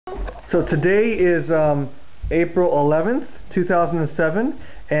So today is April 11th, 2007,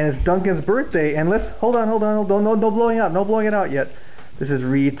 and it's Duncan's birthday. And let's hold on, no blowing out, no blowing it out yet. This is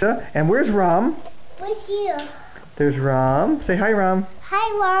Rita, and where's Ram? With you. There's Ram. Say hi, Ram.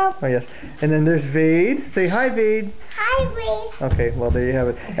 Hi, Ram. Oh yes. And then there's Vade. Say hi, Vade. Hi, Vade. Okay, well there you have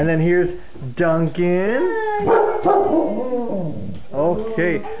it. And then here's Duncan.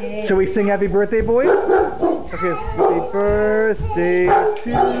 Okay. Shall we sing happy birthday, boys? Okay. Happy birthday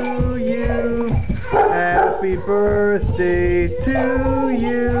to you. Happy birthday to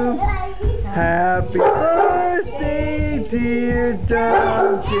you. Happy birthday, dear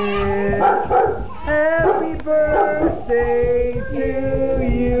Duncan. Happy birthday to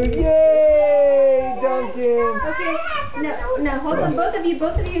you. Yay, Duncan. Okay, no, hold on, both of you,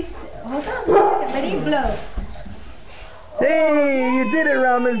 hold on, ready, blow. Hey, you did it,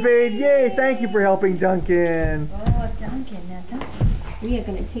 Ram and Vade. Yay, thank you for helping Duncan. Oh, Duncan, now Duncan, we are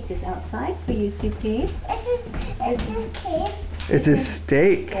going to take this outside for you, suitcase. It's a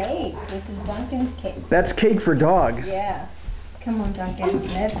steak. Cake. This is Duncan's cake. That's cake for dogs. Yeah. Come on, Duncan.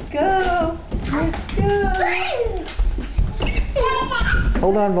 Let's go. Let's go.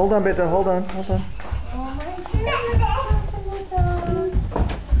 Hold on, Beta. Hold on. Oh my goodness.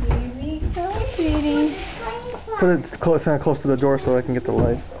 Here we go, sweetie. Put it close to the door so I can get the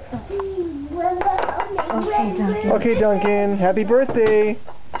light. Okay, Duncan. Okay, Duncan. Happy birthday.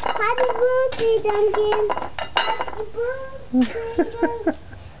 Happy birthday, Duncan. Happy birthday.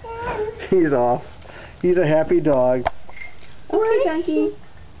 He's off. He's a happy dog. Okay, Duncan.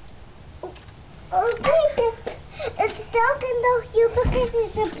 Okay, it's Duncan though you because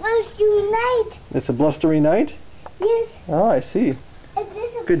it's a blustery night. It's a blustery night? Yes. Oh, I see. It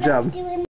is a Good job. blustery